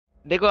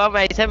देखो हम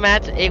ऐसे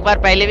मैच एक बार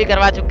पहले भी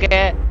करवा चुके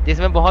हैं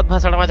जिसमें बहुत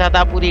भसड़ मचा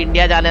था, पूरी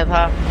इंडिया जाने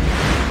था।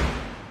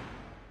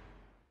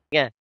 ठीक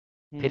है,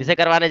 फिर से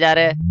करवाने जा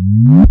रहे हैं।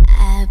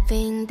 I've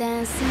been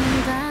dancing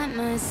by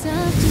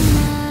myself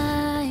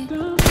tonight.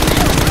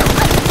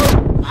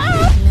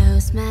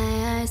 Close my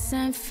eyes,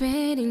 I'm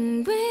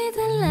fading with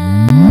the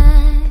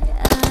light.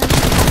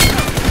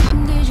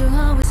 Did you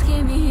always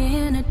keep me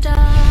in the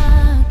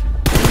dark?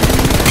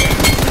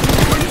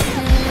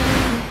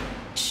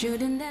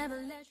 Shouldn't ever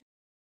let you...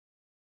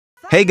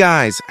 Hey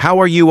guys, how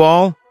are you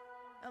all?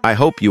 I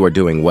hope you are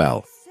doing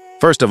well.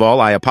 First of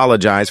all, I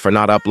apologize for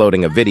not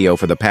uploading a video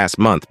for the past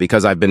month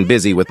because I've been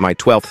busy with my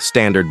 12th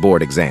standard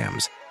board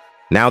exams.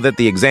 Now that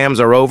the exams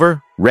are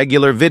over,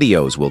 regular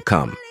videos will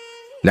come.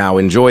 Now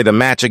enjoy the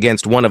match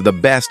against one of the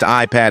best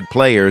iPad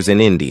players in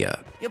India.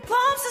 Your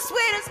palms are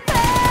sweet as